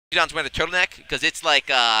Down to wear the turtleneck because it's like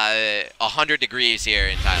 100 degrees here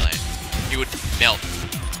in Thailand. He would melt.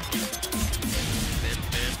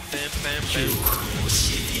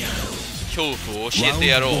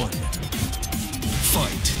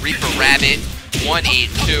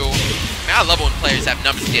 ReaperRabbit182. Man, I love it when players have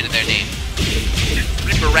numbers at the end of their name.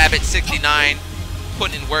 ReaperRabbit69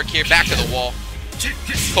 putting in work here. Back to the wall.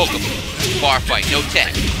 Kkokkoma. Bar fight. No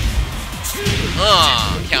tech.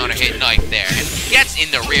 Counter hit knife there. And gets in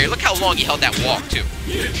the rear. Look how long he held that walk, too.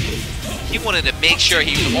 He wanted to make sure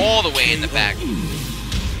he was all the way in the back.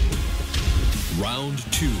 Round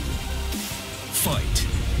 2. Fight.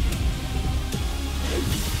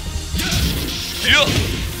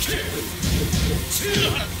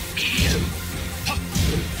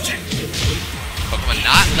 Kkokkoma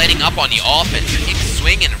not letting up on the offense. Keeps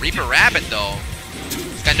swinging. ReaperRabbit, though,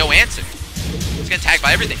 he's got no answer. He's getting tagged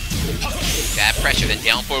by everything. Bad pressure, then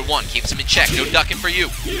down forward one. Keeps him in check. No ducking for you.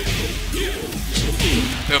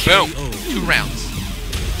 Boom, boom. 2 rounds.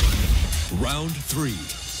 Round 3.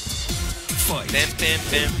 Fight. Bam, bam,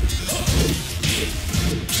 bam.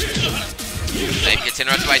 Knife gets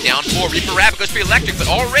interrupted by down 4. ReaperRabbit goes for electric, but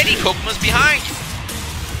already Kkokoma's behind you.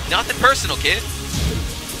 Nothing personal, kid.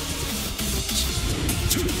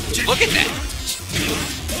 Look at that.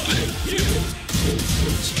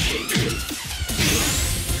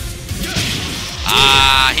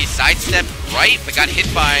 He sidestepped right, but got hit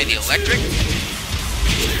by the electric.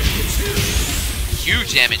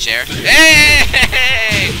 Huge damage there.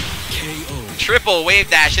 Hey! Triple wave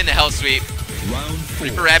dash into hell sweep.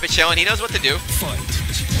 ReaperRabbit showing he knows what to do.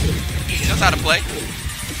 He knows how to play.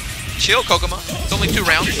 Chill, Kkokkoma. It's only 2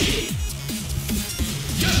 rounds.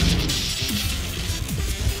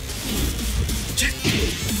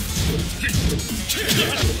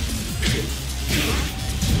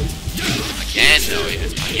 Again, though,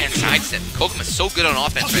 again, sidestep. Kkokkoma is so good on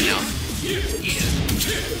offense right now.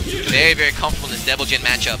 Very, very comfortable in this Devil Jin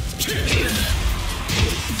matchup.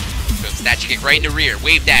 Boom, statue kick right in the rear.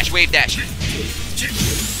 Wave dash, wave dash.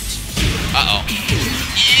 Uh-oh.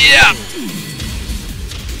 Yeah!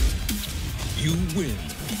 You win.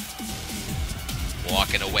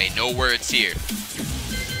 Walking away, no words here.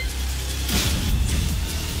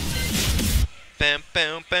 Bam,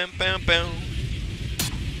 bam, bam, bam, bam.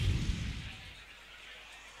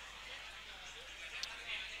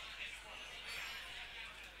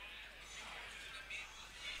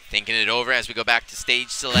 Thinking it over as we go back to stage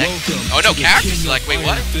select. Oh no, character select. Wait,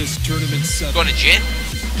 what? Going to Jin?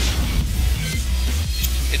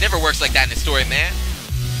 It never works like that in the story, man.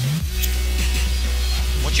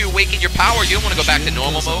 Once you awaken your power, you don't want to go back to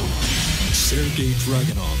normal mode. Sergei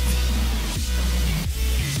Dragunov.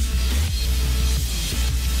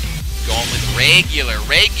 Going with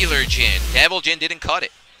regular Jin. Devil Jin didn't cut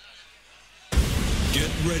it.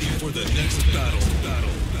 Get ready for the next battle.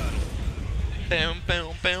 Boom,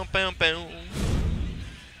 boom, boom, boom, boom.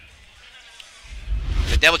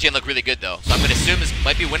 The Devil Jin look really good though, so I'm going to assume this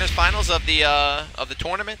might be winners finals of the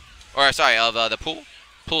tournament, or sorry, of the pool.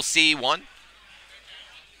 Pool C1.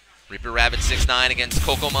 ReaperRabbit69 against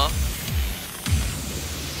Kkokkoma.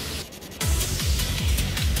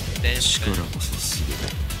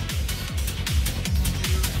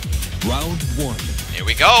 Round 1. Here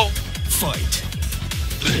we go. Fight.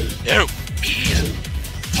 No.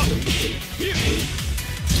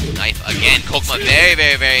 Knife again. Kkokkoma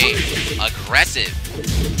very aggressive.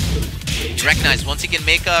 You recognize once he can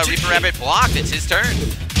make ReaperRabbit block, it's his turn.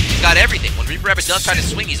 He's got everything. When ReaperRabbit does try to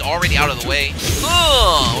swing, he's already out of the way.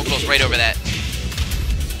 Oh, goes right over that.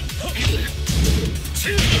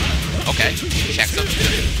 Okay, checks him.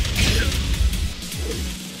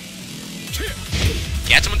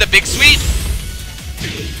 Gets him with the big sweep.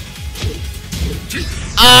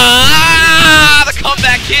 The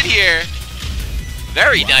comeback hit here.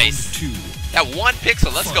 Very nice. That 1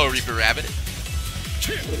 pixel. Let's go, ReaperRabbit.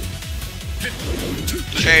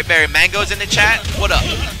 Cherry Berry Mango's in the chat. What up?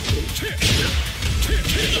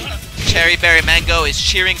 Cherry Berry Mango is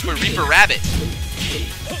cheering for ReaperRabbit.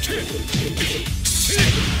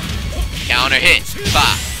 Counter hit.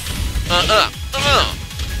 Bah.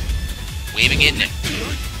 Waving in there.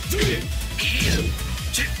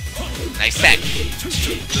 Nice tag.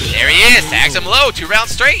 There he is. Tags him low. 2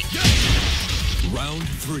 rounds straight. Round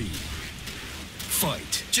 3.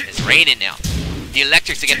 Fight. It's raining now. The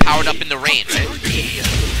electrics to get powered up in the rain, right?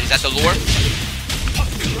 Is that the lure?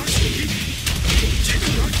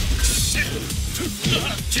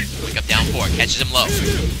 Wake up down 4. Catches him low.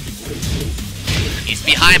 He's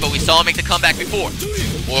behind, but we saw him make the comeback before.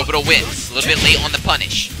 Orbital wins. A little bit late on the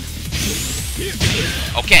punish.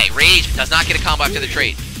 Okay, Rage does not get a combo after the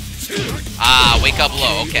trade. Wake up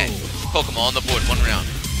low. Okay. Kkokkoma on the board, 1 round.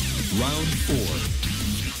 Round 4.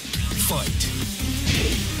 Fight.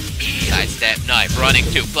 Sidestep, knife, running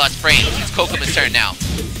 2, plus frames. It's Kokkoma's turn now.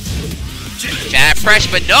 Jab pressure,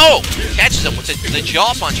 but no! Catches him with the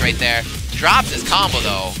jaw punch right there. Drops his combo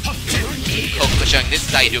though. Kkokkoma showing this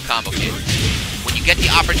is how you do a combo, kid. When you get the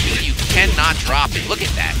opportunity, you cannot drop it. Look at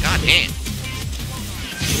that, god damn.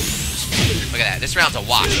 Look at that, this round's a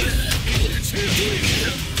wash.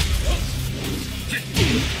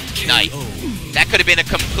 Knife. That could have been a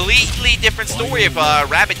completely different story if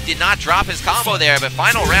Rabbit did not drop his combo there, but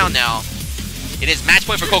final round now. It is match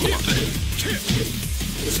point for Kkokkoma.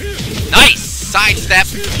 Nice! Sidestep.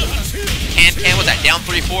 Can was that? Down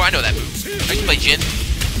 3-4? I know that move. I used to play Jin.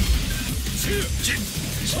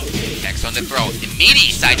 X on the throw.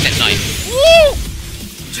 Immediate sidestep knife. Woo!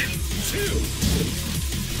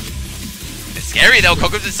 It's scary though.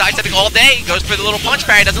 Kokkoma's been sidestepping all day. Goes for the little punch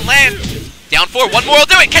parry. Doesn't land. Down 4. One more will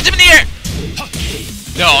do it. Catch him in the air.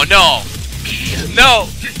 No, no. No.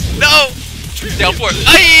 No. Down 4.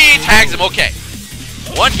 Aye! Tags him. Okay.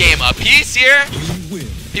 One game apiece here.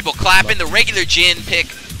 People clapping. The regular Jin pick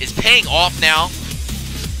is paying off now.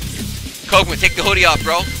 Kkokkoma, take the hoodie off,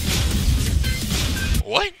 bro.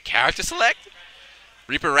 What? Character select?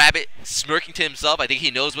 Reaper Rabbit smirking to himself. I think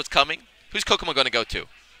he knows what's coming. Who's Kkokkoma going to go to?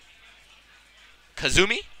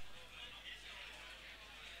 Kazumi?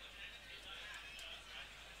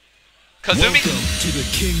 Kazumi? To the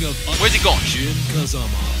king of Where's he going? Jin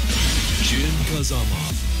Kazama.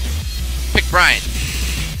 Pick Brian.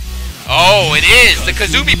 Oh, it is the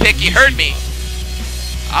Kazumi pick. He heard me.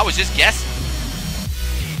 I was just guessing.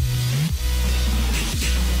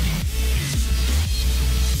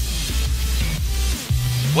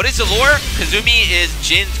 What is the lore? Kazumi is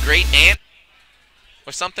Jin's great aunt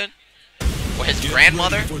or something? Or his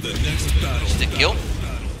grandmother? Just a guilt?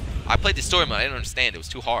 I played the story mode. I didn't understand. It was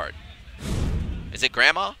too hard. Is it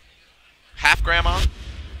grandma? Half grandma?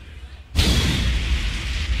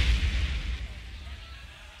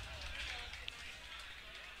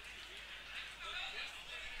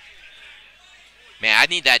 Man, I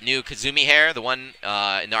need that new Kazumi hair, the one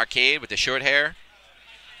in the arcade with the short hair.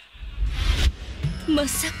 Come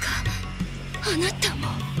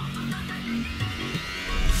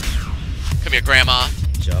here, Grandma.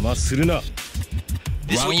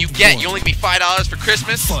 This is what you get. You only give me $5 for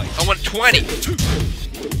Christmas. I want 20.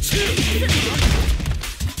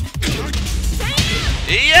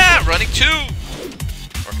 Yeah, running 2.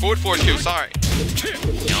 Or forward 4-2, sorry.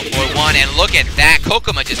 Down 4-1, and look at that.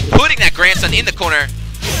 Kkokkoma just putting that grandson in the corner.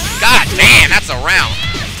 God damn, that's a round.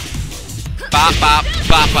 Bop, bop,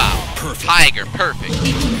 bop, bop. Tiger, perfect.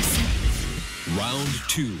 Round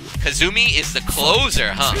 2. Kazumi is the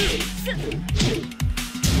closer, huh?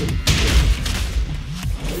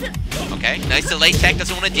 Okay, nice delay tech.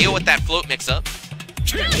 Doesn't want to deal with that float mix-up.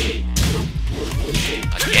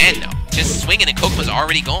 Again, though. Just swinging and Kokkoma's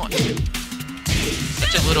already gone.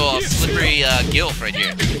 Such a little slippery gilf right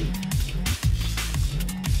here.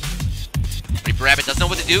 Reaper Rabbit doesn't know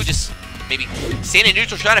what to do. Just maybe staying in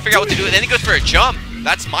neutral, trying to figure out what to do. And then he goes for a jump.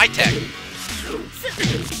 That's my tech.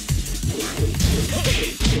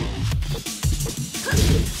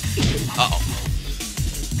 Uh-oh.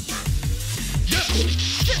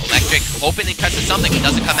 Electric, hoping he catches something. He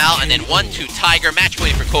doesn't come out. And then 1-2 Tiger. Match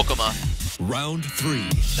point for Kkokkoma. Round 3.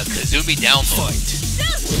 The Kazumi down low.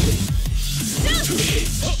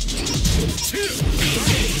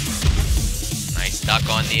 Nice duck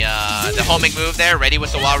on the homing move there. Ready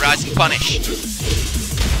with the wild rising punish.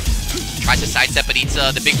 Tries to sidestep, but eats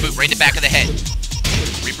the big boot right in the back of the head.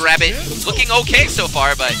 Reaper Rabbit looking okay so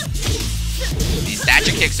far, but these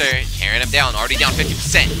stature kicks are tearing him down. Already down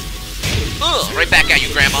 50%. Ugh, right back at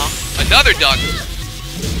you, Grandma. Another duck.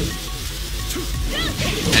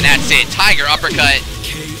 And that's it. Tiger uppercut.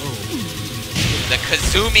 The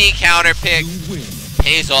Kazumi counter pick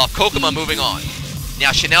pays off. Kkokkoma moving on.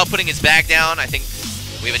 Now Chanel putting his bag down. I think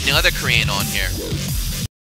we have another Korean on here.